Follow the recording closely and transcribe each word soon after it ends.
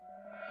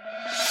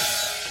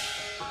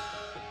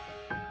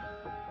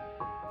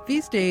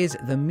These days,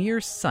 the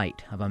mere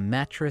sight of a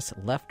mattress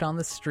left on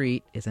the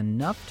street is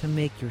enough to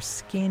make your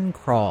skin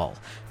crawl.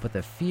 But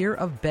the fear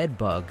of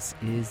bedbugs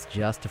is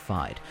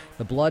justified.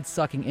 The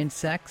blood-sucking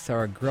insects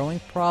are a growing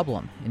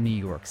problem in New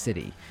York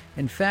City.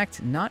 In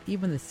fact, not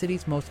even the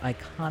city's most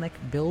iconic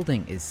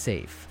building is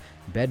safe.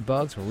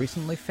 Bedbugs were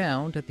recently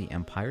found at the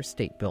Empire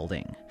State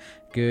Building.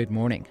 Good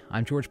morning,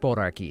 I'm George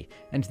Bodarky,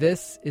 and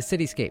this is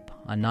Cityscape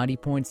on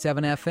 90.7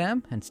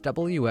 FM and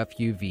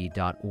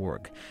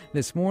WFUV.org.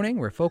 This morning,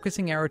 we're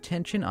focusing our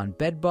attention on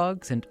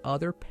bedbugs and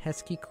other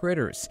pesky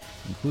critters,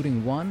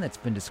 including one that's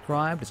been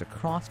described as a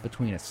cross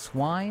between a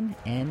swine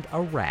and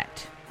a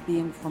rat.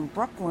 Being from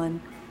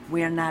Brooklyn,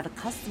 we're not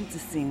accustomed to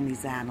seeing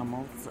these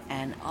animals,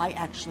 and I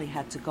actually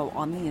had to go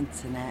on the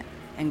internet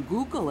and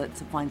Google it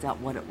to find out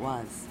what it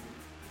was.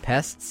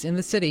 Pests in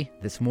the city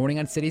this morning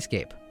on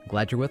Cityscape.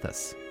 Glad you're with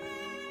us.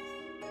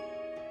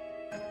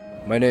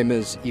 My name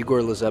is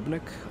Igor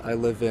Lazebnik. I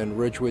live in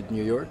Ridgewood,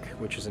 New York,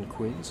 which is in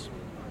Queens.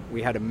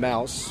 We had a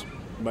mouse.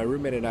 My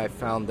roommate and I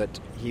found that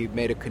he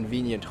made a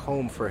convenient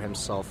home for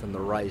himself in the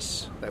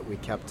rice that we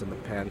kept in the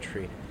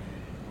pantry.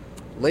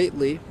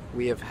 Lately,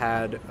 we have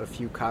had a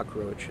few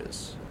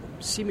cockroaches,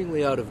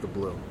 seemingly out of the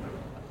blue.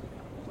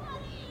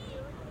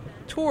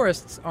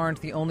 Tourists aren't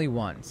the only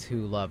ones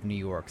who love New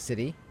York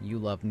City. You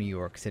love New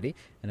York City,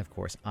 and of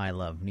course I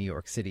love New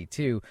York City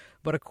too.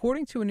 But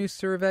according to a new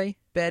survey,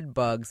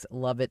 bedbugs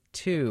love it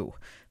too.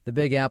 The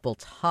Big Apple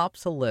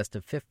tops a list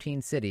of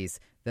 15 cities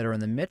that are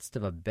in the midst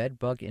of a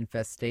bedbug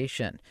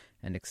infestation,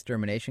 and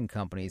extermination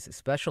companies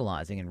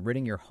specializing in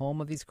ridding your home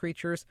of these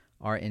creatures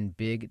are in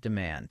big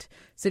demand.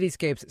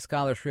 Cityscape's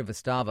Skylar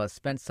Shrivastava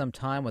spent some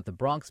time with the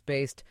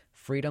Bronx-based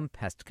Freedom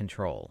Pest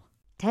Control.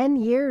 10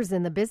 years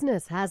in the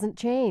business hasn't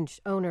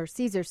changed owner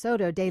Cesar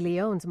Soto de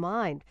Leon's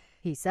mind.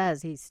 He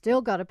says he's still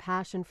got a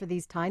passion for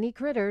these tiny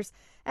critters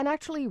and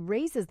actually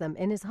raises them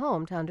in his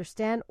home to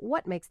understand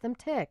what makes them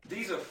tick.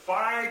 These are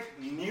 5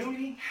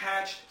 newly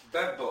hatched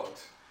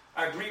bedbugs.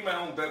 I breed my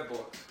own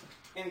bedbugs.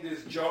 In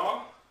this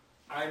jar,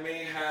 I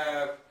may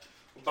have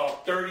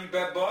about 30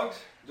 bedbugs.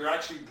 They're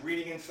actually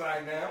breeding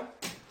inside now.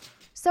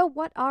 So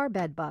what are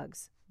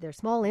bedbugs? They're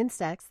small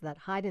insects that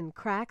hide in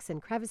cracks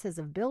and crevices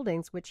of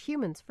buildings which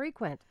humans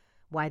frequent.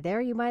 Why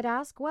there, you might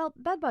ask? Well,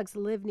 bedbugs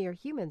live near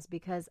humans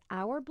because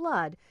our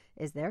blood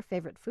is their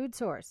favorite food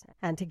source.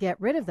 And to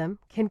get rid of them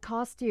can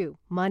cost you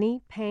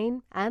money,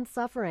 pain, and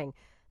suffering.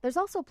 There's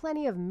also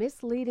plenty of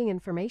misleading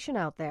information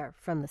out there,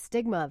 from the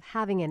stigma of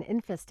having an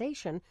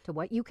infestation to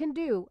what you can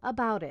do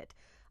about it.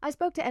 I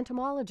spoke to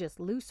entomologist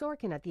Lou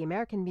Sorkin at the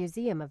American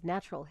Museum of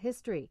Natural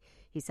History.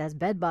 He says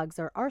bedbugs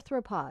are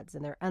arthropods,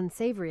 and their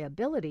unsavory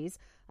abilities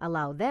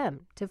allow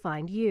them to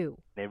find you.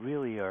 They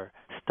really are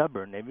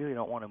stubborn. They really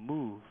don't want to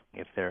move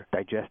if they're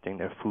digesting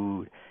their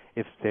food.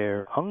 If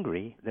they're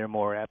hungry, they're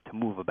more apt to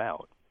move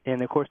about.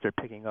 And, of course, they're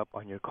picking up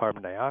on your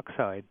carbon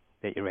dioxide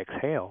that you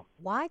exhale.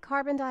 Why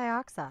carbon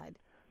dioxide?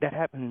 That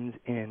happens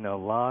in a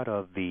lot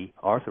of the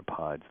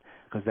arthropods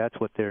because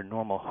that's what their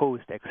normal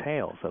host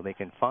exhales, so they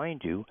can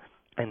find you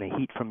and the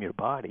heat from your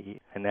body,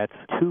 and that's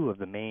 2 of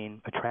the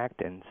main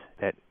attractants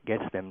that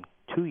gets them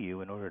to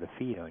you in order to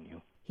feed on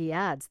you. He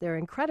adds they're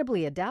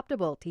incredibly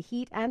adaptable to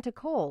heat and to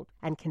cold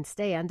and can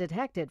stay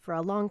undetected for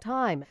a long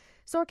time.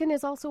 Sorkin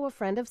is also a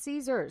friend of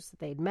Caesar's.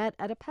 They'd met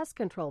at a pest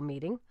control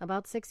meeting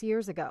about 6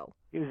 years ago.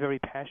 He was very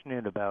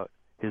passionate about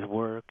his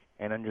work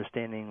and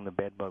understanding the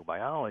bedbug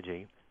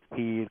biology.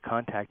 He had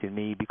contacted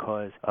me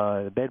because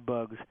the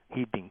bedbugs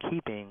he'd been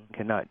keeping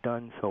had not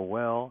done so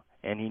well,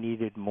 and he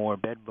needed more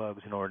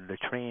bedbugs in order to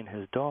train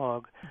his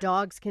dog.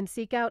 Dogs can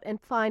seek out and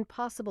find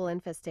possible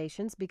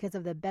infestations because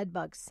of the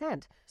bedbug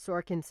scent.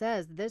 Sorkin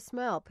says this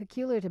smell,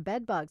 peculiar to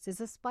bedbugs, is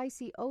a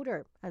spicy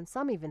odor, and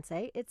some even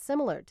say it's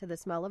similar to the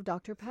smell of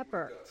Dr.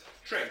 Pepper.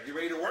 Trey, you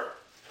ready to work?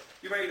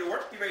 You ready to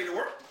work? You ready to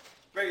work?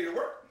 Ready to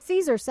work?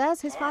 Caesar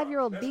says his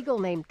 5-year-old beagle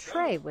named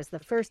Trey was the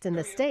first in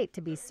the state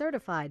to be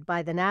certified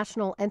by the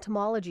National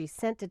Entomology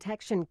Scent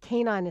Detection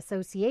Canine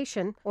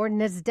Association, or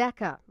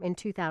NSDECA, in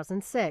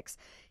 2006.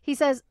 He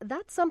says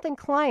that's something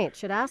clients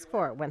should ask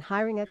for when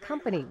hiring a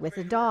company with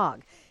a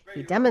dog.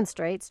 He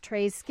demonstrates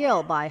Trey's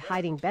skill by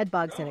hiding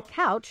bedbugs in a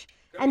couch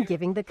and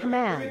giving the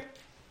command.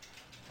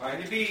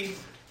 Find the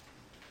bees.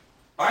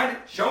 Find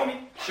it. Show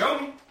me. Show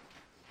me.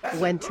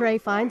 When Trey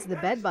finds the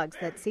bedbugs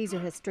that Caesar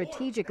has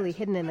strategically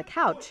hidden in the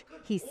couch,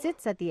 he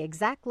sits at the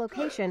exact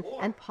location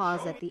and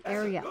paws at the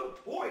area.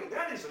 Good boy.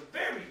 That is a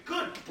very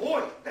good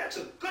boy. That's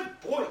a good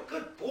boy.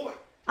 Good boy.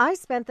 I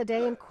spent the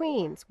day in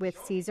Queens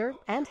with Caesar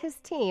and his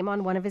team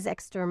on one of his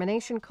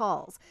extermination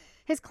calls.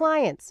 His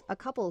clients, a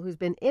couple who's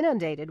been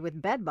inundated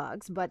with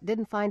bedbugs but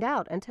didn't find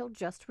out until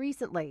just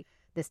recently.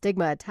 The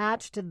stigma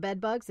attached to the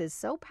bedbugs is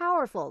so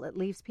powerful it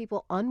leaves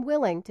people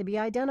unwilling to be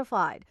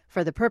identified.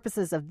 For the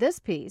purposes of this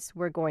piece,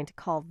 we're going to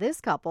call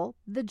this couple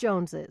the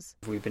Joneses.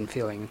 We've been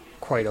feeling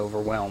quite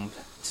overwhelmed.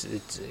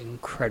 It's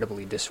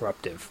incredibly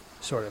disruptive,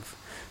 sort of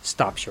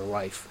stops your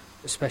life.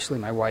 Especially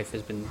my wife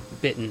has been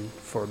bitten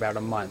for about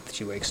a month.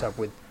 She wakes up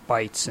with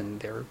bites and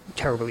they're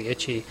terribly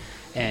itchy.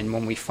 And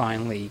when we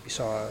finally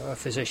saw a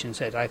physician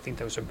said, I think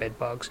those are bed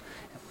bugs,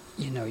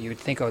 You would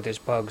think, oh, there's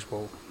bugs,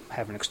 we'll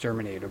have an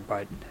exterminator,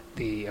 but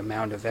the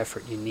amount of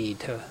effort you need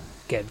to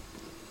get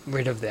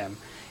rid of them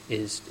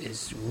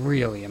is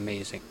really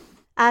amazing.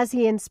 As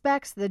he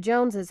inspects the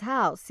Joneses'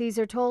 house,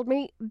 Caesar told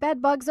me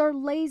bedbugs are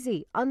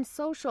lazy,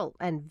 unsocial,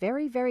 and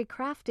very, very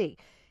crafty.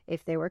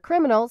 If they were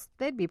criminals,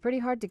 they'd be pretty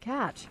hard to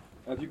catch.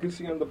 As you can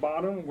see on the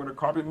bottom, where the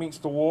carpet meets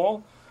the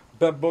wall,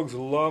 bedbugs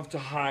love to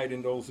hide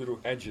in those little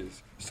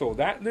edges. So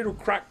that little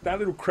crack, that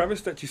little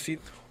crevice that you see,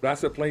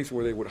 that's a place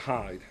where they would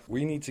hide.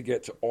 We need to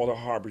get to all the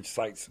harborage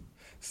sites.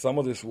 Some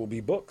of this will be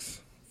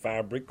books,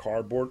 fabric,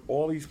 cardboard,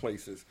 all these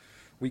places.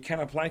 We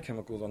can't apply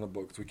chemicals on the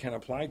books. We can't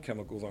apply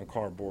chemicals on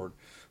cardboard.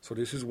 So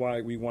this is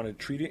why we want to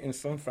treat it in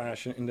some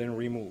fashion and then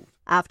remove.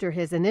 After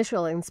his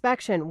initial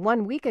inspection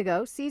 1 week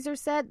ago, Caesar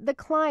said the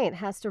client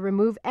has to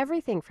remove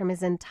everything from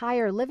his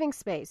entire living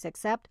space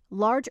except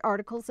large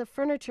articles of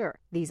furniture.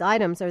 These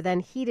items are then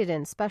heated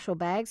in special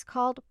bags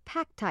called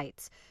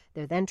pack-tights.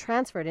 They're then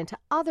transferred into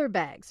other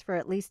bags for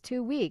at least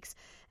 2 weeks.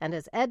 And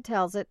as Ed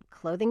tells it,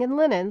 clothing and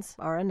linens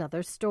are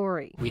another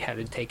story. We had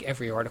to take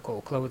every article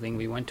of clothing.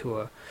 We went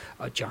to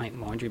a giant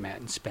laundromat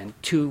and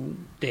spent 2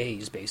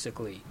 days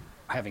basically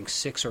having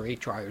 6 or 8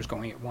 dryers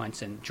going at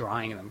once and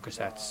drying them because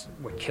that's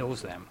what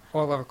kills them.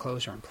 All our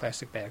clothes are in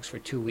plastic bags for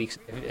 2 weeks.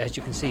 As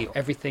you can see,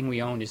 everything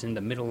we own is in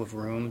the middle of the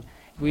room.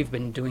 We've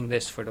been doing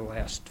this for the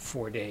last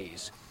 4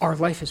 days. Our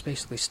life has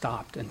basically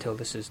stopped until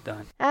this is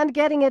done. And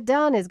getting it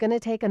done is going to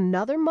take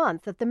another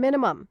month at the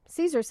minimum.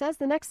 Caesar says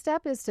the next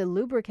step is to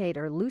lubricate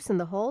or loosen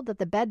the hold that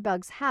the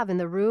bedbugs have in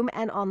the room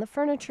and on the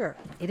furniture.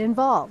 It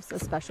involves a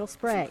special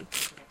spray.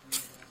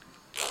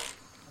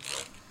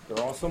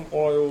 There are some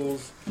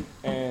oils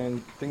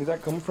and things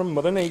that come from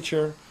Mother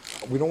Nature.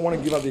 We don't want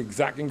to give out the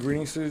exact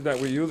ingredients that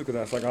we use because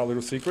that's like our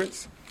little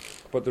secrets.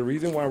 But the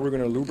reason why we're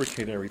going to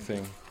lubricate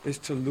everything is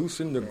to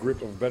loosen the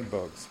grip of bed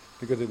bugs.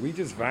 Because if we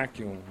just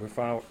vacuum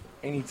without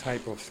any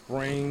type of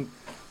spraying,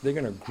 they're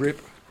going to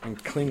grip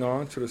and cling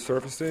on to the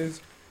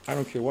surfaces. I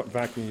don't care what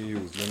vacuum you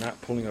use. You're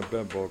not pulling a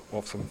bed bug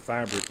off some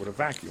fabric with a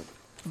vacuum.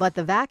 But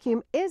the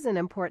vacuum is an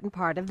important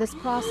part of this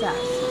process.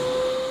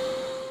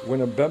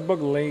 When a bed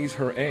bug lays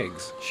her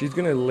eggs, she's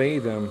going to lay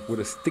them with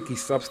a sticky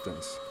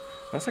substance.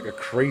 That's like a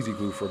crazy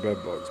glue for bed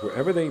bugs.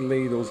 Wherever they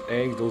lay those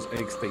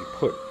eggs stay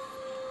put.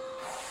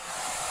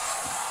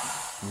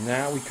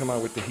 Now we come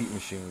out with the heat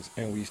machines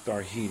and we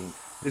start heating.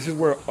 This is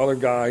where other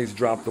guys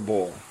drop the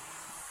ball.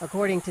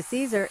 According to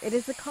Caesar, it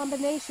is the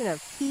combination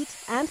of heat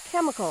and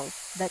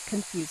chemicals that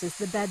confuses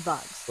the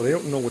bedbugs. Well, they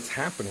don't know what's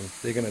happening.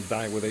 They're going to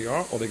die where they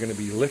are or they're going to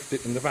be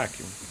lifted in the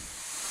vacuum.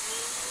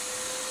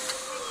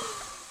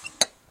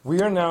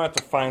 We are now at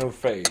the final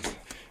phase.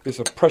 It's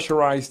a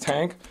pressurized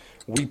tank.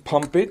 We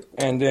pump it,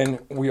 and then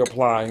we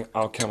apply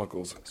our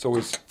chemicals. So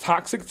it's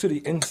toxic to the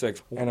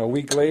insects, and a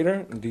week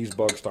later, these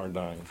bugs start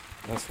dying.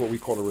 That's what we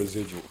call a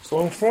residual.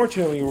 So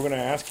unfortunately, we're going to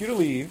ask you to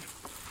leave.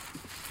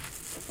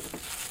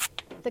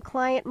 The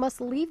client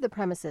must leave the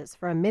premises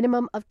for a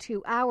minimum of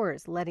 2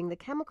 hours, letting the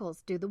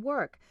chemicals do the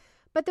work.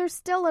 But there's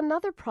still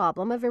another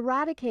problem of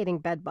eradicating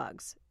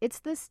bedbugs. It's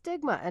the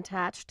stigma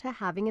attached to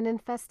having an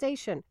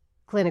infestation.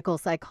 Clinical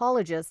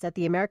psychologist at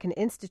the American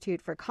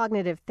Institute for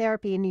Cognitive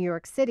Therapy in New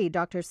York City,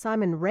 Dr.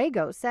 Simon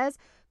Rago, says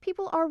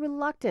people are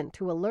reluctant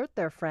to alert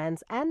their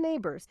friends and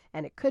neighbors,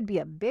 and it could be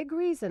a big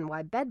reason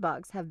why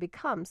bedbugs have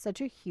become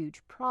such a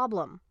huge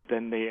problem.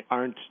 Then they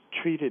aren't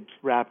treated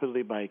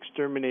rapidly by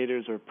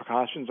exterminators or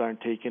precautions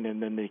aren't taken,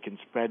 and then they can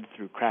spread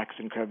through cracks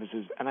and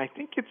crevices. And I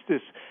think it's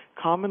this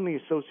commonly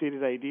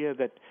associated idea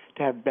that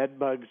to have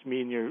bedbugs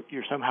mean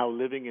you're somehow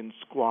living in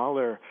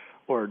squalor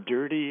or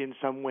dirty in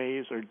some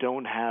ways, or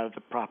don't have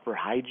the proper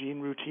hygiene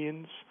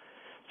routines.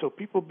 So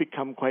people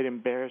become quite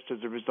embarrassed as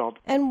a result.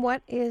 And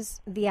what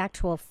is the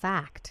actual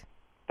fact?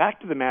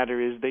 Fact of the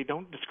matter is they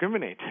don't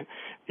discriminate.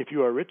 If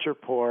you are rich or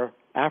poor,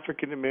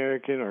 African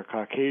American or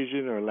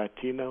Caucasian or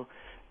Latino,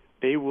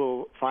 they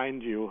will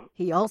find you.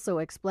 He also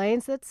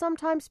explains that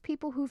sometimes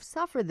people who've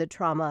suffered the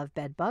trauma of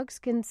bedbugs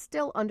can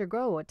still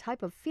undergo a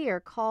type of fear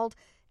called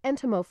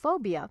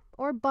entomophobia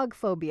or bug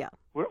phobia.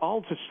 We're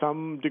all to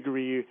some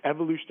degree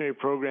evolutionary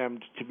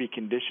programmed to be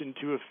conditioned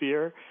to a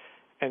fear.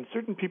 And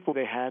certain people,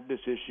 they had this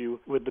issue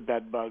with the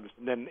bed bugs.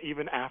 And then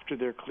even after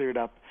they're cleared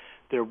up,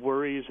 their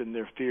worries and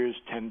their fears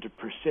tend to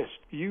persist,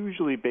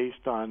 usually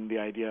based on the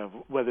idea of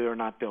whether or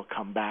not they'll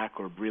come back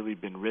or really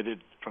been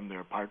ridded from their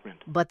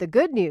apartment. But the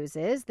good news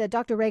is that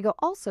Dr. Rago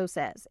also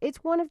says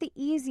it's one of the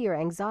easier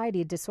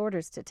anxiety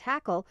disorders to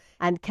tackle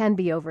and can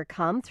be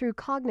overcome through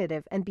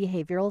cognitive and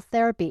behavioral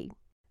therapy.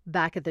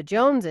 Back at the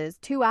Joneses,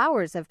 2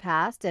 hours have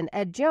passed, and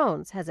Ed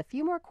Jones has a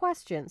few more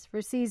questions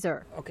for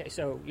Caesar. Okay,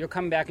 so you're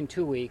coming back in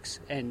 2 weeks,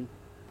 and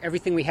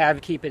everything we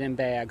have, keep it in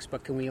bags,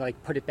 but can we,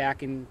 put it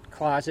back in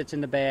closets in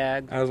the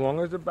bag? As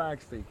long as the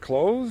bags stay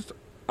closed,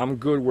 I'm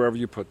good wherever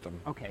you put them.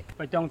 Okay,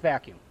 but don't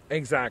vacuum.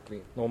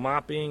 Exactly. No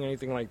mopping,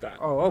 anything like that.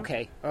 Oh,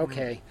 okay.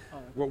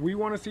 What we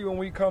want to see when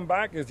we come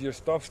back is your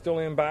stuff still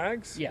in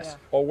bags. Yes.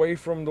 Away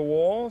from the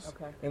walls.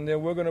 Okay. And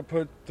then we're going to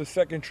put the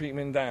second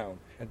treatment down.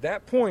 At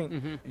that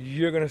point,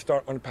 you're going to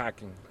start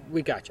unpacking.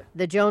 We gotcha.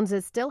 The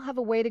Joneses still have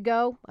a way to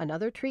go,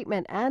 another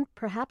treatment, and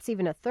perhaps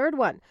even a third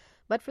one.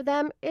 But for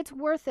them, it's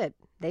worth it.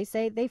 They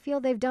say they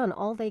feel they've done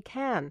all they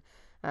can.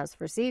 As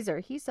for Caesar,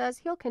 he says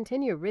he'll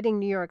continue ridding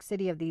New York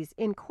City of these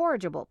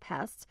incorrigible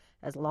pests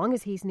as long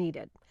as he's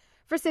needed.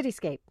 For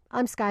Cityscape,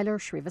 I'm Skylar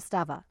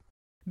Shrivastava.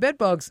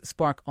 Bedbugs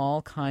spark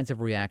all kinds of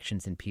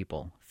reactions in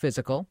people.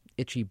 Physical,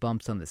 itchy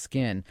bumps on the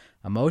skin.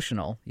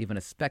 Emotional, even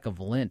a speck of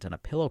lint on a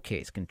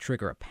pillowcase can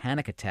trigger a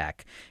panic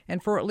attack.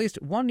 And for at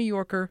least one New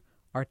Yorker,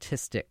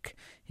 artistic.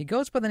 He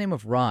goes by the name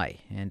of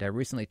Rye, and I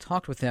recently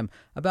talked with him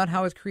about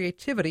how his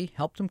creativity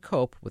helped him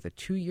cope with a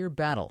 2-year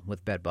battle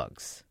with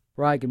bedbugs.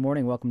 Rye, good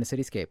morning. Welcome to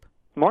Cityscape.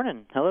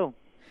 Morning. Hello.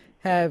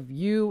 Have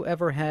you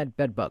ever had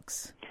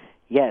bedbugs?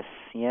 Yes,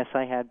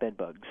 I had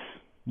bedbugs.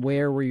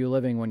 Where were you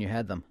living when you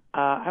had them?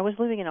 I was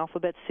living in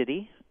Alphabet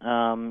City,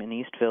 in the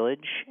East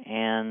Village,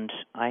 and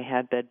I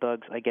had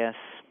bedbugs, I guess,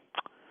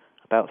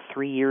 about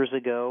 3 years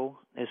ago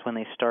is when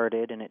they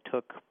started, and it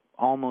took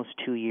almost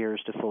 2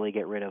 years to fully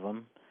get rid of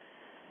them.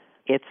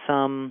 It's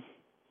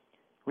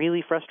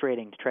really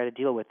frustrating to try to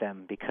deal with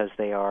them because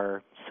they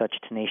are such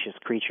tenacious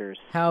creatures.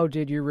 How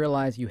did you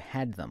realize you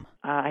had them?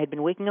 I had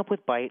been waking up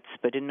with bites,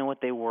 but didn't know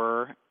what they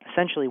were.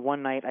 Essentially,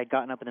 one night I'd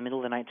gotten up in the middle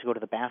of the night to go to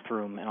the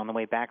bathroom, and on the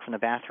way back from the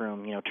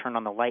bathroom, turned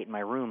on the light in my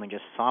room and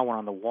just saw one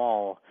on the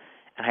wall.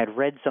 And I had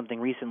read something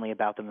recently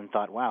about them and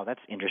thought, wow, that's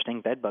interesting.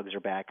 Bedbugs are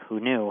back.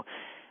 Who knew?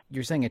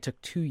 You're saying it took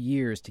 2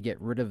 years to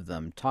get rid of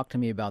them. Talk to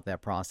me about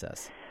that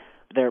process.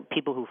 There are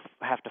people who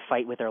have to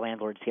fight with their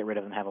landlords to get rid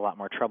of them have a lot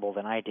more trouble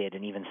than I did,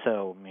 and even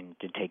so, it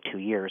did take 2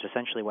 years.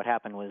 Essentially what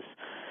happened was,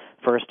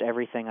 first,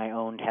 everything I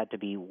owned had to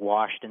be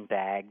washed and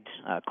bagged,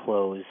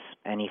 clothes,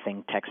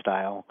 anything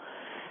textile.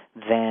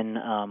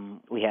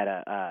 Then we had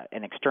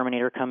an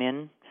exterminator come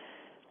in,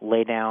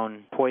 lay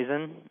down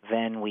poison.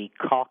 Then we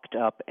caulked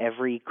up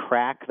every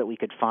crack that we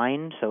could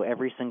find, so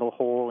every single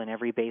hole in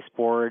every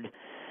baseboard.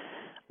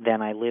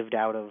 Then I lived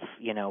out of,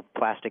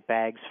 plastic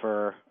bags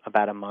for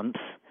about a month.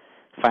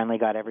 Finally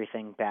got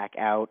everything back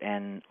out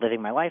and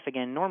living my life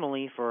again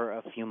normally for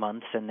a few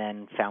months, and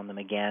then found them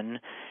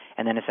again,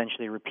 and then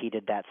essentially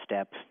repeated that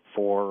step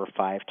 4 or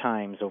 5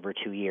 times over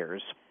 2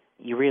 years.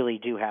 You really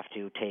do have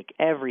to take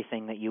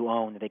everything that you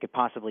own that they could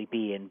possibly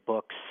be in,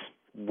 books,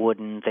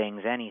 wooden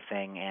things,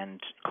 anything, and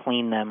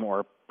clean them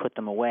or put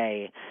them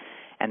away,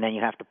 and then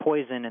you have to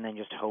poison and then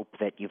just hope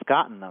that you've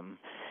gotten them.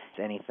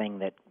 Anything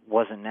that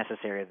wasn't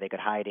necessary that they could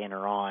hide in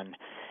or on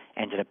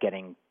ended up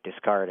getting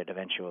discarded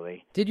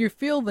eventually. Did you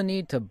feel the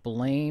need to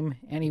blame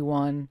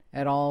anyone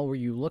at all? Were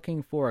you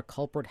looking for a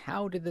culprit?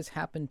 How did this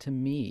happen to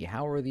me?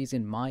 How are these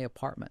in my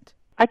apartment?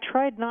 I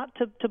tried not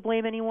to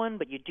blame anyone,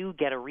 but you do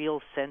get a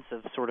real sense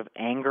of sort of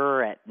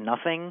anger at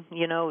nothing.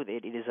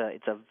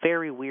 It's a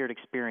very weird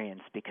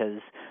experience because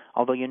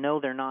although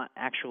they're not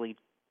actually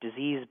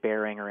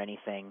disease-bearing or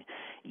anything,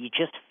 you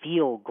just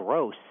feel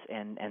gross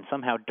and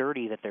somehow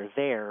dirty that they're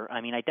there.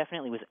 I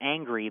definitely was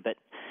angry, but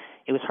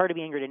it was hard to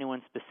be angry at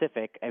anyone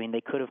specific.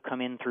 They could have come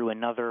in through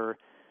another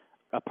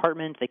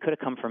apartment. They could have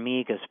come from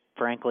me because,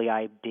 frankly,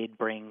 I did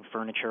bring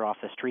furniture off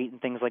the street and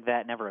things like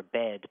that, never a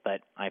bed, but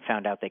I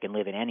found out they can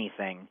live in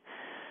anything.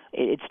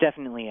 It's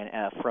definitely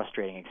a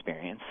frustrating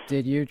experience.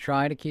 Did you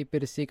try to keep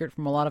it a secret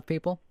from a lot of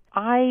people?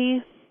 I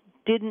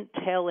didn't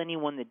tell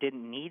anyone that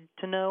didn't need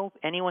to know.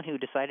 Anyone who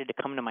decided to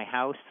come to my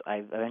house, I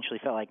eventually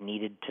felt like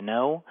needed to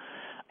know.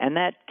 And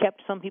that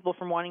kept some people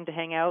from wanting to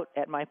hang out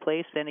at my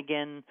place. Then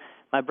again,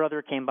 my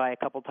brother came by a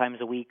couple times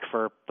a week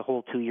for the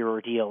whole 2-year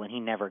ordeal, and he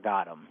never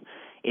got them.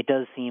 It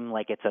does seem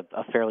like it's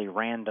a fairly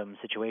random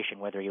situation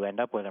whether you end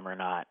up with them or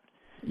not.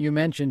 You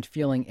mentioned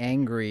feeling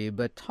angry,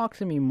 but talk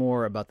to me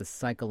more about the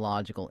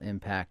psychological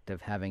impact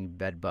of having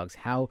bedbugs.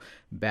 How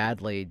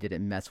badly did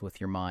it mess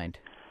with your mind?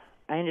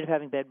 I ended up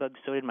having bedbugs,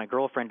 so did my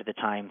girlfriend at the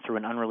time, through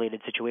an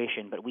unrelated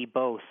situation, but we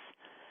both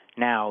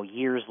now,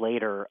 years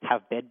later,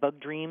 have bedbug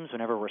dreams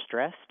whenever we're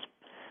stressed,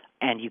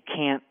 and you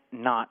can't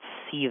not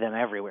see them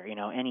everywhere.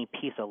 Any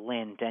piece of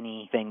lint,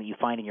 anything that you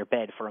find in your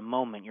bed, for a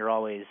moment, you're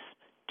always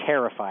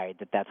terrified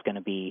that that's going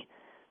to be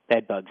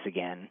bedbugs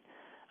again.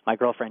 My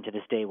girlfriend to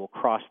this day will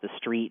cross the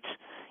street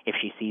if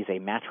she sees a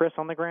mattress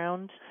on the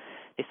ground.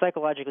 They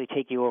psychologically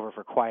take you over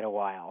for quite a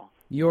while.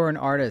 You're an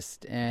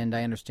artist, and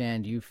I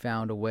understand you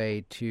found a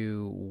way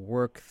to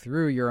work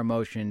through your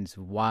emotions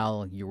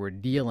while you were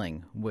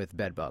dealing with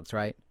bedbugs,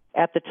 right?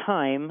 At the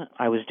time,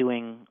 I was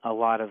doing a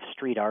lot of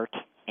street art,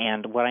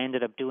 and what I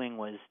ended up doing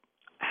was,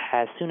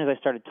 as soon as I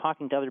started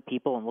talking to other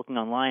people and looking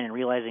online and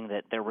realizing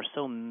that there were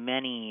so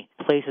many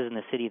places in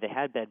the city that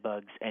had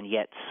bedbugs and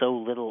yet so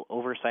little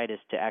oversight as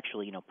to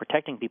actually,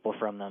 protecting people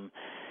from them,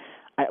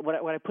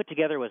 what I put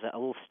together was a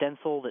little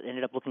stencil that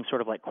ended up looking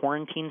sort of like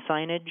quarantine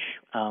signage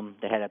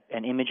that had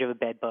an image of a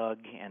bedbug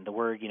and the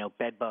word,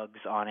 bedbugs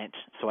on it.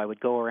 So I would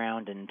go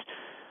around and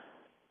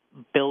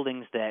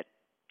buildings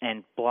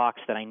and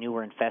blocks that I knew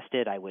were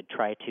infested, I would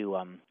try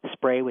to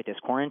spray with this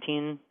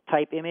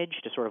quarantine-type image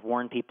to sort of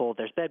warn people,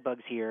 there's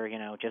bedbugs here,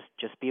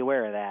 just be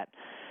aware of that.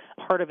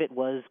 Part of it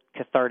was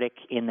cathartic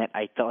in that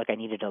I felt like I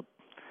needed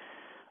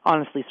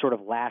honestly sort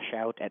of lash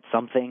out at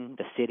something,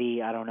 the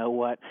city, I don't know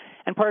what.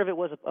 And part of it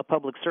was a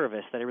public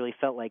service that I really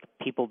felt like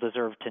people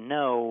deserved to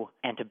know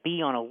and to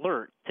be on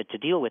alert to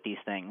deal with these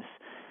things.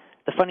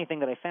 The funny thing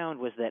that I found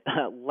was that,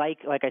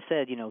 like I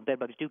said,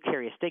 bedbugs do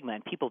carry a stigma,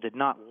 and people did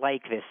not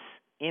like this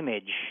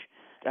image.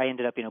 I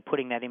ended up,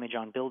 putting that image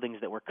on buildings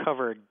that were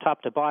covered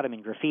top to bottom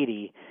in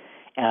graffiti,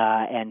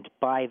 and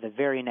by the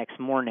very next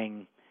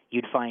morning,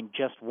 you'd find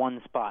just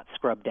one spot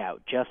scrubbed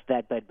out, just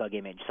that bedbug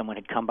image. Someone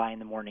had come by in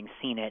the morning,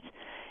 seen it,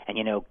 and,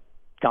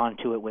 gone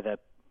to it with a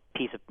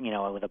piece of,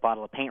 with a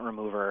bottle of paint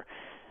remover,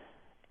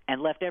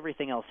 and left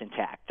everything else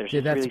intact.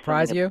 Did that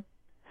surprise you?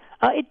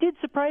 It did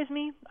surprise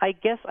me. I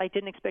guess I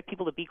didn't expect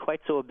people to be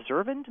quite so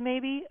observant,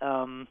 maybe.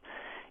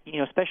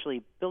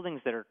 Especially buildings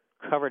that are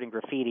covered in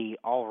graffiti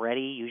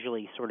already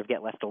usually sort of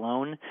get left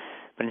alone.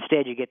 But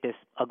instead you get this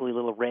ugly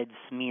little red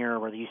smear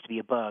where there used to be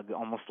a bug,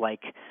 almost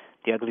like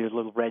the ugly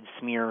little red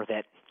smear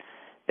that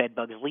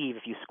bedbugs leave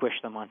if you squish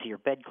them onto your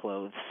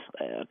bedclothes.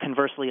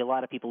 Conversely, a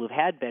lot of people who've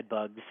had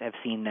bedbugs have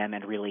seen them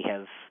and really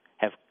have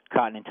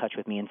gotten in touch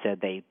with me and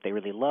said they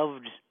really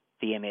loved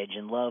the image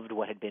and loved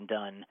what had been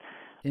done.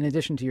 In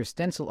addition to your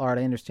stencil art,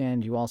 I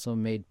understand you also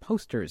made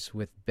posters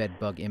with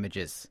bedbug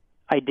images.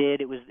 I did.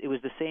 It was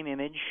the same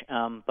image,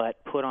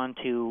 but put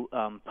onto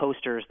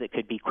posters that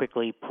could be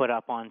quickly put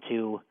up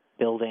onto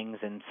buildings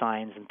and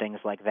signs and things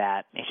like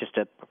that. It's just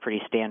a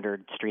pretty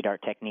standard street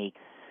art technique.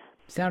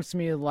 Sounds to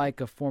me like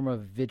a form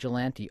of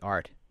vigilante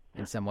art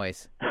in some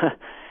ways.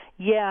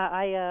 Yeah,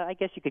 I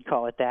guess you could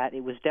call it that.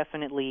 It was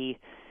definitely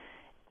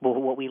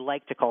what we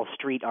like to call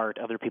street art.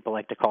 Other people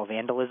like to call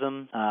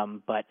vandalism,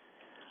 but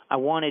I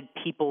wanted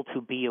people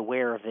to be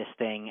aware of this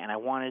thing, and I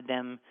wanted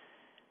them,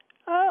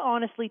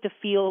 honestly, to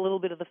feel a little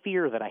bit of the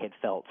fear that I had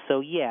felt.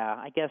 So, yeah,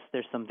 I guess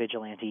there's some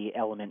vigilante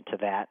element to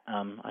that,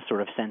 a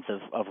sort of sense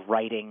of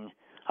righting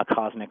a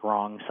cosmic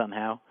wrong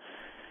somehow.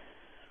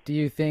 Do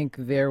you think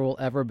there will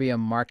ever be a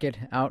market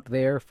out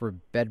there for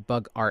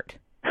bedbug art?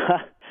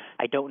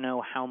 I don't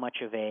know how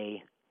much of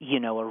a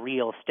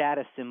real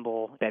status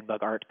symbol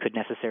bedbug art could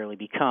necessarily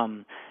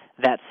become.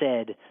 That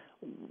said,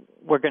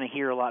 we're going to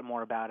hear a lot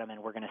more about them,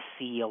 and we're going to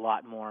see a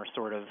lot more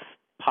sort of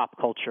pop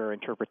culture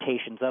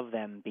interpretations of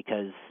them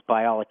because,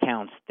 by all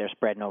accounts, they're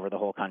spreading over the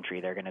whole country.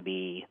 They're going to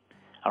be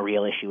a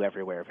real issue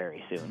everywhere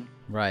very soon.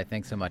 Rye,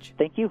 thanks so much.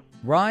 Thank you.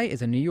 Rye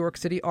is a New York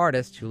City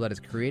artist who let his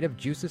creative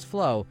juices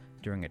flow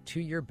during a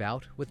 2-year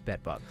bout with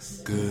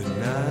bedbugs. Good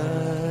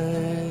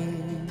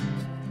night,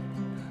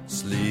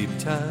 sleep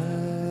tight,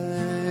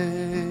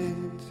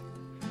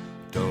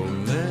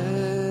 don't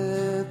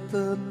let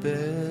the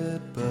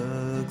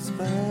bedbugs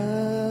bite.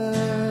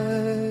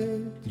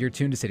 You're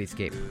tuned to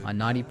Cityscape on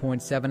 90.7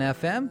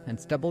 FM and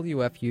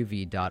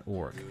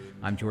WFUV.org.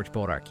 I'm George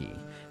Bodarky.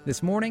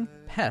 This morning,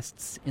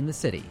 pests in the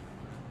city.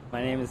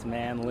 My name is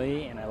Man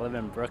Lee, and I live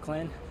in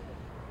Brooklyn.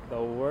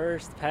 The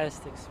worst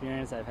pest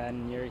experience I've had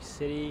in New York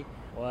City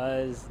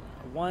was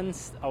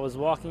once I was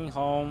walking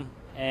home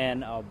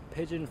and a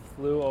pigeon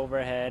flew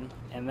overhead,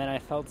 and then I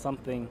felt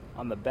something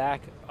on the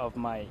back of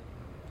my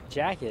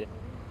jacket,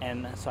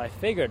 and so I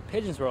figured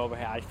pigeons were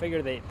overhead. I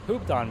figured they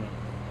pooped on me.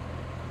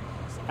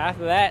 So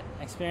after that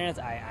experience,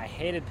 I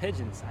hated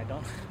pigeons.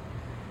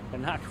 They're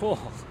not cool.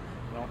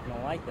 I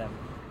don't like them.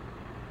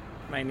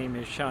 My name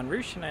is Sean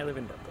Roosh, and I live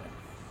in Brooklyn.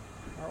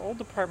 Our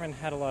old apartment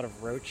had a lot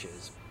of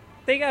roaches.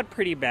 They got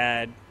pretty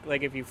bad.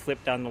 Like if you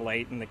flipped on the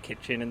light in the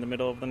kitchen in the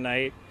middle of the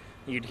night,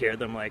 you'd hear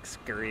them like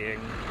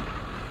scurrying.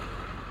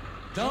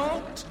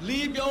 Don't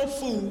leave your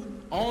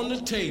food on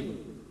the table.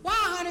 Why,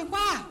 honey,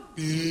 why?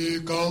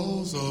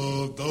 Because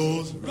of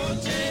those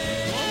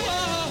roaches.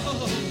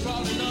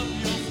 Crawling up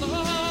your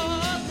floor.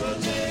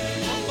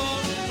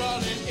 Roaches.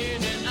 Crawling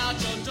in and out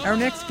your door. Our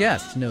next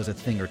guest knows a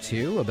thing or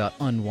two about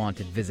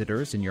unwanted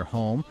visitors in your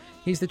home.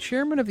 He's the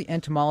chairman of the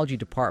entomology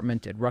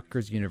department at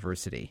Rutgers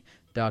University.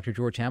 Dr.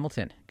 George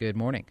Hamilton, good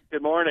morning.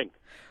 Good morning.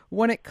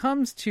 When it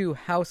comes to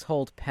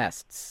household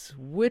pests,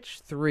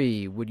 which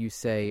 3 would you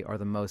say are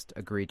the most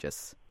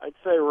egregious? I'd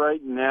say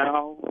right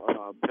now,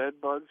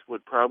 bedbugs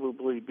would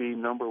probably be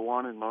number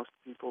 1 in most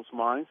people's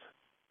minds.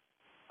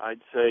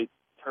 I'd say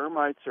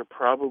termites are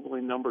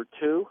probably number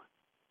 2,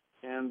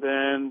 and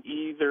then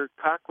either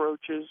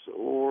cockroaches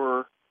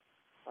or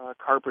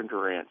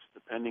carpenter ants,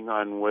 depending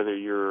on whether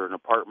you're an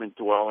apartment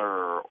dweller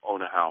or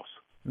own a house.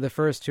 The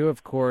first 2,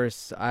 of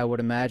course, I would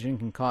imagine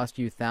can cost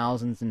you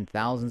thousands and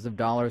thousands of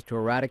dollars to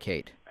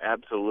eradicate.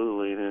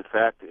 Absolutely. And in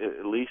fact,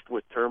 at least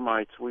with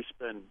termites, we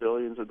spend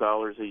billions of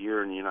dollars a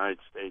year in the United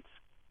States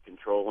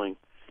controlling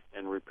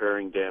and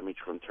repairing damage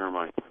from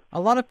termites.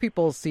 A lot of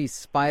people see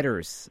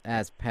spiders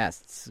as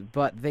pests,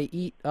 but they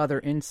eat other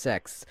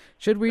insects.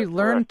 Should we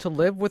learn to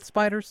live with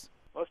spiders?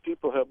 Most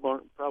people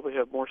probably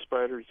have more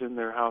spiders in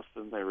their house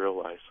than they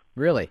realize.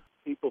 Really?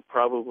 People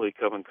probably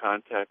come in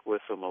contact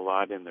with them a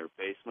lot in their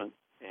basement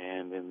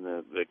and in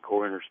the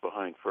corners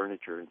behind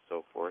furniture and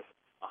so forth.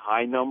 A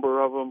high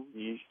number of them,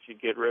 you should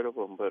get rid of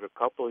them, but a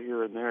couple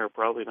here and there are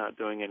probably not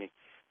doing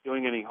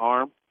any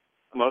harm.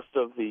 Most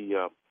of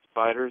the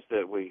spiders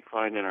that we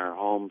find in our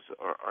homes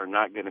are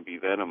not going to be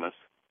venomous.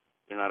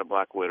 They're not a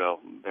black widow.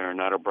 They're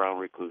not a brown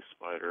recluse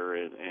spider,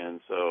 and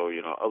so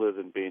other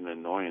than being an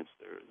annoyance,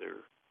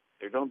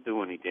 they don't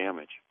do any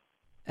damage.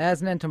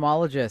 As an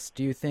entomologist,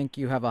 do you think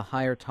you have a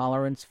higher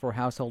tolerance for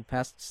household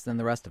pests than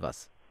the rest of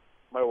us?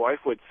 My wife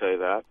would say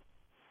that.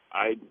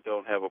 I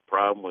don't have a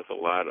problem with a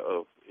lot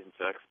of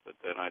insects, but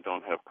then I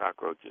don't have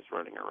cockroaches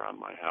running around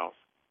my house.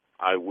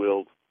 I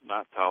will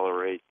not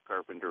tolerate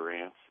carpenter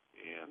ants,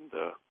 and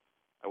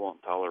I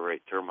won't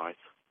tolerate termites.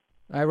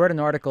 I read an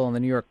article in the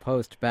New York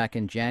Post back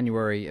in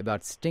January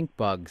about stink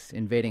bugs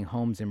invading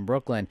homes in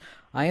Brooklyn.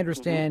 I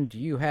understand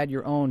you had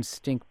your own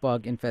stink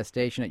bug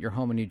infestation at your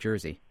home in New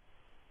Jersey.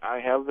 I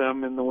have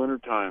them in the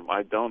wintertime.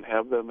 I don't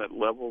have them at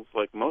levels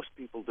like most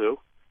people do.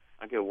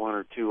 I get one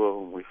or two of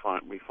them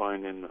we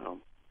find in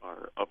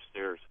our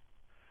upstairs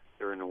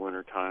during the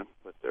wintertime.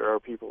 But there are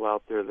people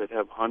out there that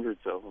have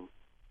hundreds of them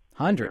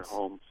Hundreds? in their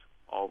homes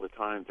all the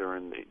time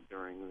during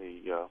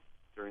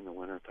the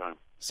wintertime.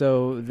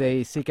 So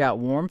they seek out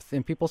warmth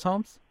in people's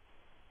homes?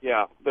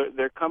 Yeah,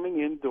 they're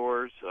coming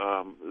indoors.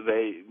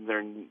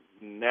 Their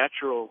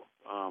natural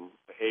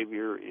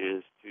behavior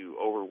is to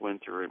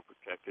overwinter in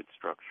protected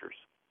structures.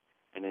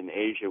 And in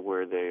Asia,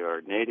 where they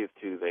are native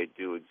to, they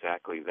do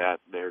exactly that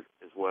there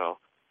as well.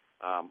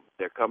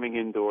 They're coming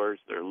indoors.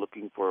 They're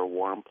looking for a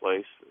warm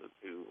place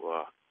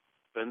to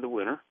spend the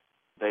winter.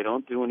 They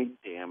don't do any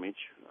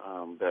damage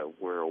that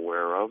we're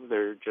aware of.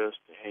 They're just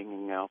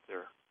hanging out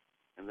there.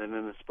 And then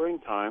in the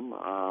springtime,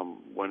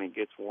 when it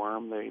gets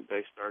warm,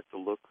 they start to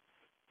look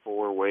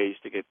for ways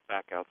to get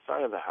back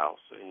outside of the house.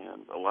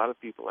 And a lot of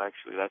people,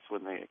 actually, that's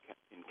when they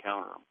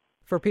encounter them.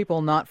 For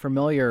people not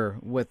familiar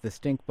with the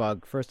stink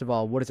bug, first of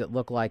all, what does it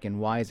look like and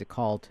why is it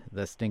called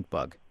the stink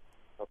bug?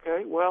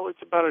 Okay, well, it's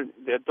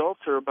the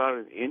adults are about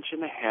 1.5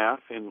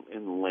 inches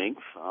in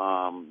length.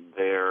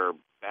 Their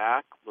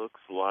back looks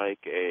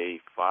like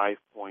a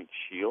 5-point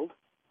shield.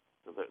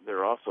 So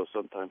they're also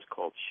sometimes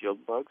called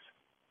shield bugs.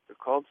 They're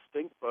called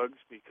stink bugs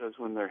because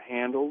when they're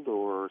handled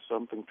or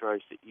something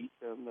tries to eat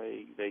them,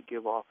 they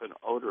give off an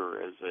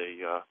odor as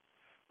a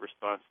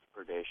response to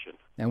predation.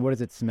 And what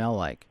does it smell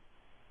like?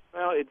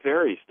 Well, it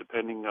varies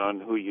depending on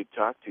who you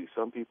talk to.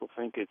 Some people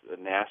think it's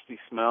a nasty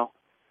smell.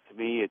 To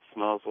me, it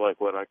smells like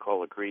what I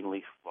call a green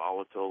leaf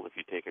volatile. If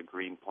you take a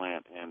green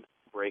plant and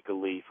break a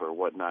leaf or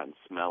whatnot and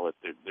smell it,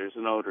 there's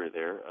an odor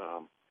there.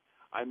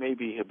 I may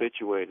be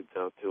habituated,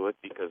 though, to it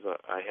because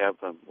I have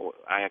them.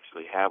 I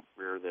actually have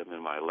reared them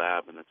in my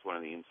lab, and it's one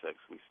of the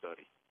insects we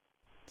study.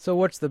 So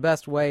what's the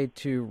best way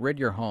to rid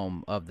your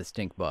home of the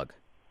stink bug?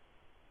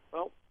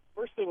 Well,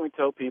 first thing we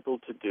tell people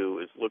to do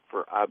is look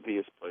for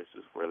obvious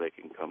places where they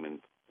can come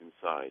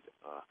inside.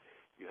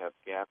 You have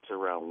gaps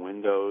around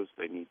windows.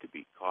 They need to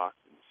be caulked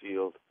and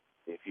sealed.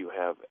 If you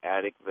have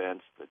attic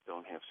vents that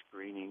don't have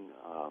screening,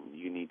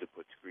 you need to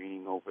put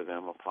screening over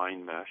them, a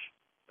fine mesh.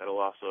 That'll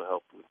also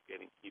help with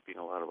keeping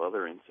a lot of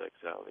other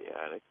insects out of the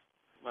attic.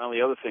 Well,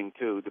 the other thing,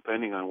 too,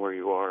 depending on where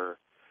you are,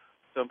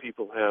 some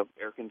people have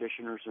air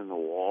conditioners in the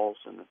walls,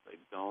 and if they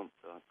don't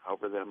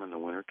cover them in the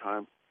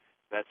wintertime,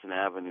 that's an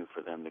avenue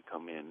for them to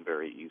come in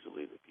very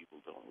easily that people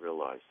don't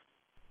realize.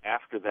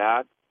 After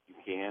that, you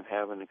can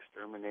have an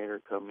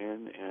exterminator come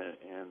in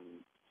and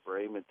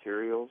spray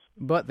materials.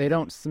 But they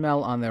don't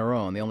smell on their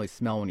own. They only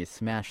smell when you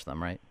smash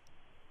them, right?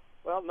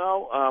 Well,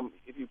 no.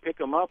 If you pick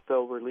them up,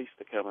 they'll release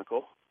the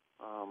chemical.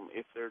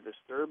 If they're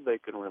disturbed, they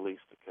can release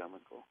the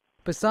chemical.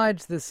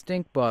 Besides the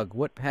stink bug,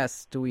 what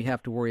pests do we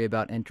have to worry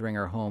about entering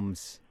our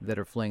homes that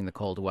are fleeing the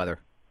cold weather?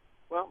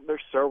 Well,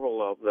 there's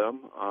several of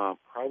them.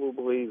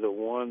 Probably the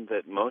one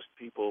that most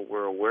people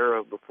were aware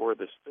of before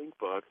the stink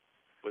bug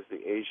was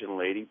the Asian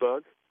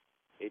ladybug.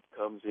 It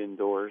comes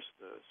indoors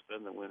to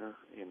spend the winter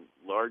in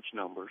large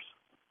numbers,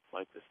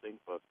 like the stink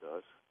bug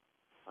does.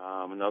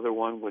 Another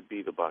one would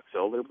be the box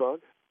elder bug,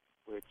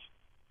 which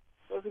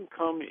doesn't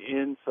come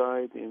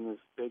inside in as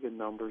big in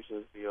numbers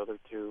as the other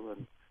two.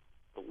 And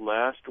the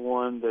last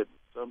one that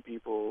some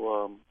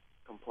people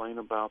complain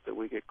about, that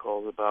we get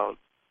called about,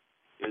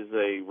 is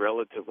a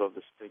relative of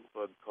the stink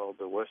bug called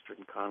the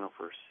western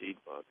conifer seed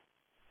bug.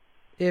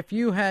 If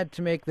you had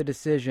to make the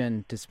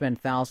decision to spend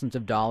thousands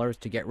of dollars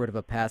to get rid of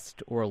a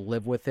pest or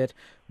live with it,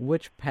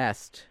 which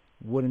pest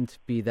wouldn't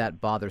be that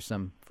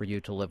bothersome for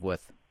you to live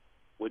with?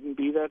 Wouldn't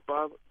be that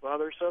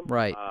bothersome?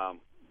 Right.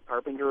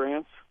 Carpenter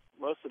ants,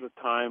 most of the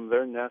time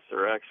their nests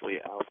are actually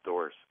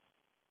outdoors.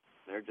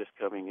 They're just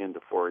coming in to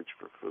forage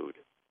for food.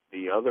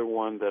 The other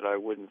one that I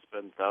wouldn't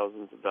spend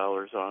thousands of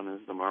dollars on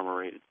is the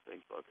marmorated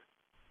stink bug.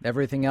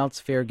 Everything else,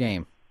 fair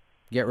game.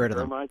 Get rid of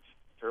them.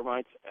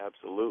 Termites,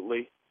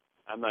 absolutely.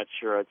 I'm not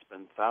sure I'd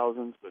spend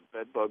thousands, but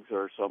bed bugs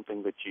are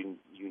something that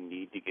you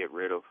need to get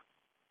rid of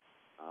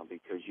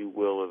because you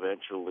will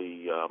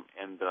eventually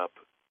end up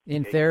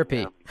in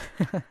therapy.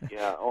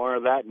 Yeah, or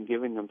that and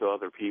giving them to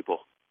other people.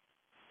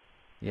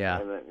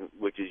 Yeah.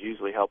 Which is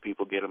usually how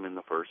people get them in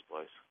the first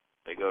place.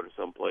 They go to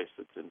some place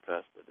that's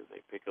infested, and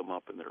they pick them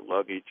up in their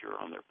luggage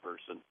or on their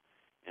person,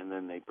 and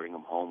then they bring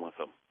them home with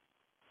them.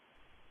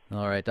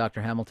 All right,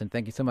 Dr. Hamilton,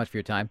 thank you so much for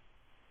your time.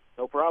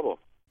 No problem.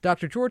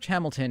 Dr. George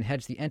Hamilton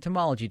heads the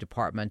entomology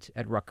department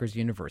at Rutgers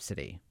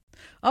University.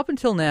 Up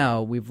until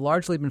now, we've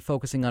largely been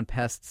focusing on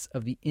pests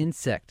of the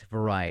insect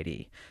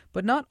variety.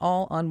 But not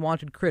all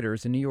unwanted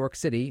critters in New York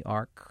City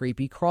are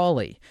creepy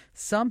crawly.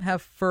 Some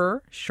have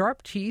fur,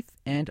 sharp teeth,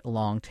 and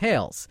long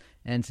tails.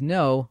 And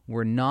no,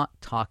 we're not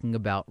talking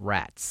about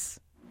rats.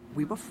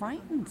 We were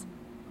frightened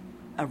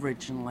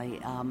originally.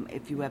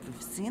 If you ever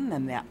seen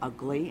them, they're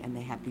ugly and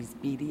they have these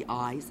beady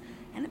eyes.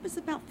 And it was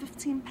about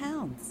 15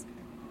 pounds.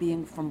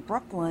 Being from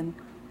Brooklyn,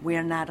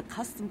 we're not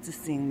accustomed to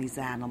seeing these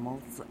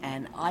animals,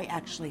 and I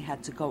actually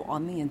had to go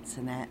on the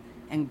internet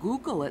and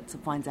Google it to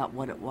find out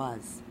what it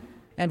was.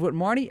 And what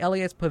Marty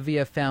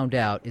Elias-Pavia found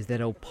out is that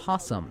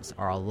opossums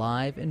are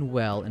alive and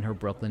well in her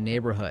Brooklyn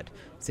neighborhood.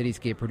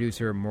 Cityscape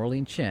producer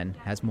Maureen Chin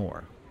has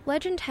more.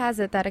 Legend has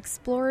it that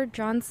explorer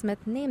John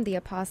Smith named the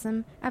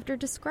opossum after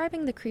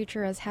describing the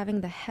creature as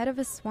having the head of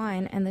a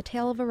swine and the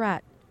tail of a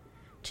rat.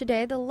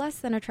 Today, the less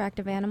than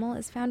attractive animal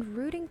is found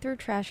rooting through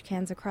trash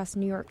cans across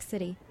New York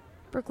City.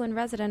 Brooklyn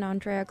resident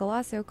Andrea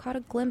Galasso caught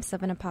a glimpse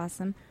of an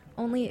opossum,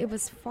 only it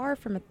was far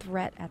from a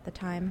threat at the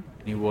time.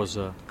 He was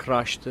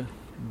crushed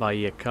by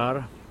a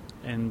car,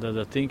 and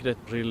the thing that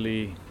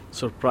really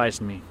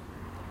surprised me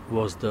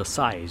was the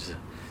size.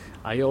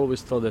 I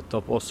always thought that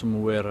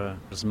opossums were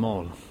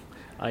small.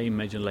 I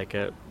imagined like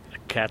a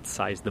cat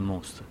size the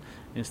most.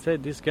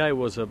 Instead, this guy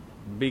was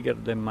bigger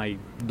than my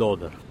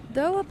daughter.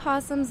 Though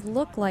opossums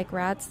look like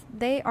rats,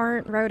 they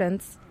aren't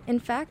rodents. In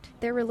fact,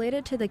 they're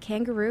related to the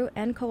kangaroo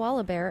and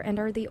koala bear and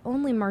are the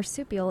only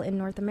marsupial in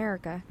North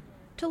America.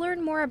 To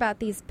learn more about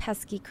these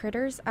pesky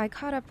critters, I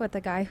caught up with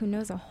a guy who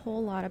knows a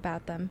whole lot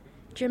about them,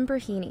 Jim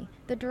Berheny,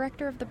 the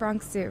director of the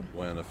Bronx Zoo.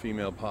 When a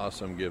female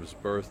possum gives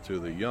birth to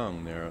the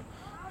young, they're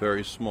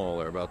very small.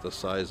 They're about the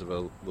size of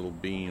a little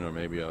bean or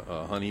maybe a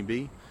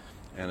honeybee.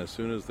 And as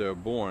soon as they're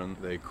born,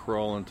 they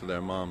crawl into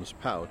their mom's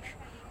pouch,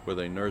 where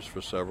they nurse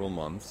for several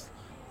months.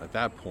 At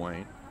that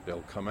point,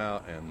 they'll come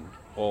out and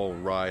all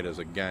ride as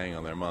a gang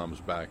on their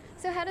mom's back.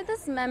 So how did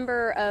this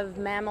member of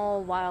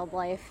mammal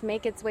wildlife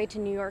make its way to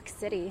New York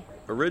City?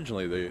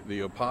 Originally,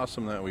 the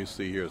opossum that we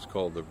see here is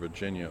called the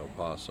Virginia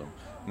opossum,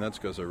 and that's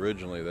because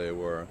originally they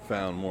were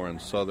found more in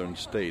southern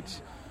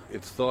states.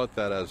 It's thought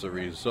that as a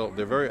result,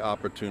 they're very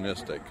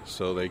opportunistic,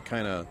 so they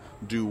kind of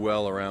do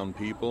well around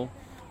people,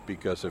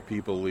 because if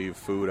people leave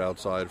food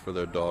outside for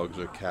their dogs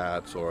or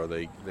cats, or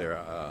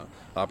they're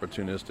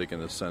opportunistic in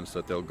the sense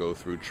that they'll go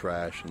through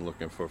trash and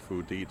looking for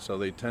food to eat, so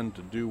they tend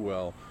to do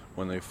well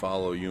when they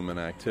follow human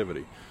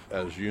activity.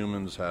 As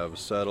humans have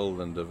settled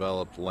and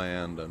developed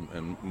land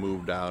and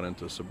moved out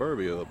into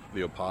suburbia,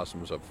 the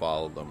opossums have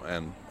followed them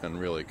and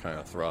really kind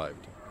of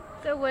thrived.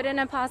 So would an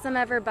opossum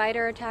ever bite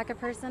or attack a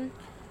person?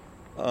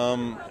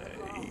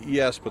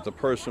 Yes, but the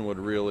person would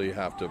really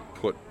have to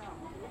put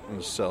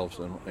themselves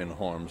in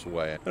harm's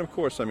way. And of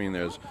course, I mean,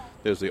 there's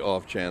the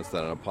off chance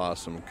that an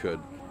opossum could,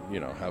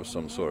 have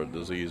some sort of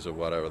disease or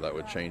whatever that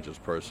would change its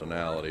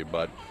personality,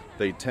 but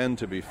they tend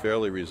to be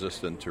fairly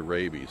resistant to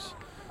rabies.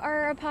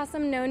 Are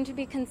opossum known to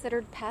be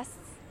considered pests?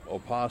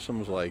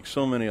 Opossums, like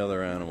so many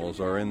other animals,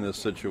 are in this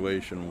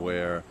situation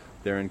where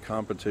they're in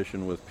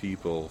competition with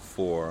people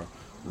for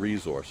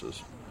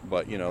resources.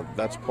 But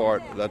that's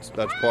part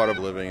of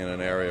living in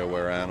an area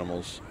where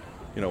animals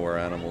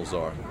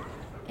are.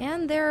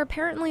 And they're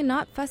apparently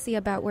not fussy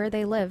about where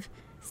they live.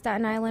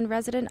 Staten Island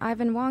resident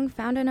Ivan Wong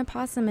found an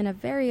opossum in a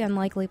very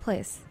unlikely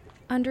place,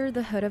 under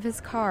the hood of his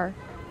car.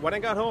 When I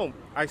got home,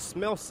 I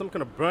smelled some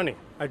kind of burning.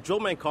 I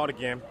drove my car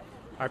again.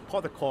 I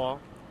parked the car,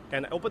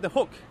 and I opened the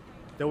hook.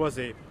 There was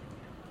a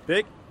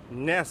big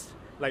nest,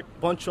 like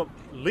bunch of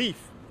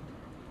leaf,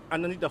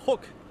 underneath the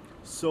hook.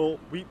 So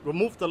we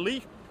removed the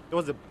leaf. There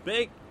was a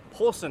big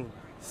possum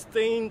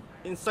staying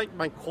inside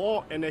my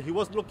car, and he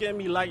was looking at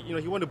me like,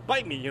 he wanted to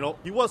bite me,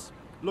 He was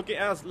looking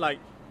at us like,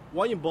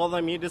 why you bother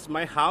me? This is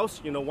my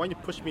house, why you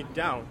push me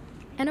down?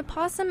 An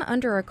opossum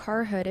under a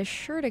car hood is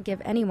sure to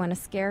give anyone a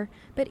scare,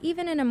 but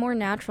even in a more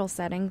natural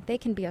setting, they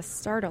can be a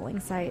startling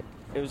sight.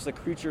 It was a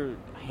creature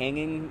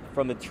hanging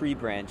from a tree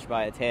branch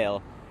by a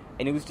tail,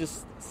 and it was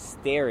just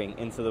staring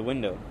into the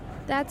window.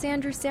 That's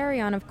Andrew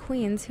Sarion of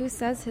Queens, who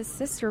says his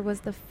sister was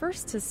the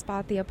first to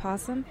spot the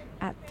opossum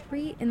at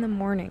 3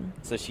 a.m.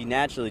 So she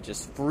naturally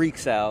just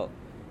freaks out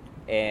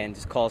and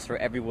just calls for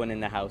everyone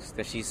in the house,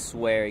 because she's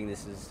swearing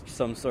this is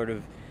some sort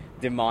of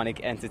demonic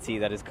entity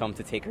that has come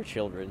to take her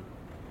children.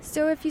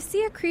 So if you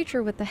see a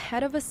creature with the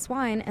head of a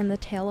swine and the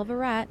tail of a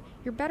rat,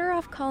 you're better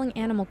off calling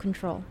animal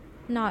control,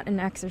 not an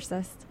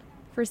exorcist.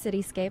 For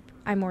Cityscape,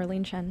 I'm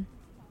Maureen Chen.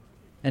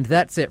 And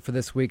that's it for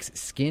this week's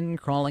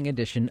skin-crawling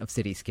edition of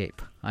Cityscape.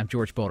 I'm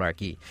George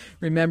Bodarky.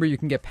 Remember, you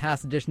can get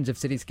past editions of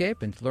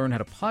Cityscape and learn how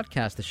to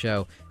podcast the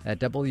show at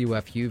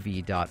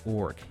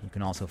WFUV.org. You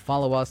can also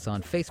follow us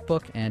on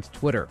Facebook and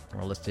Twitter.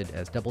 We're listed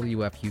as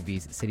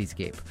WFUV's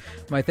Cityscape.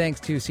 My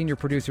thanks to senior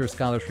producer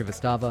Skylar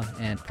Srivastava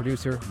and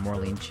producer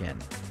Maureen Chin.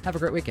 Have a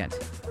great weekend.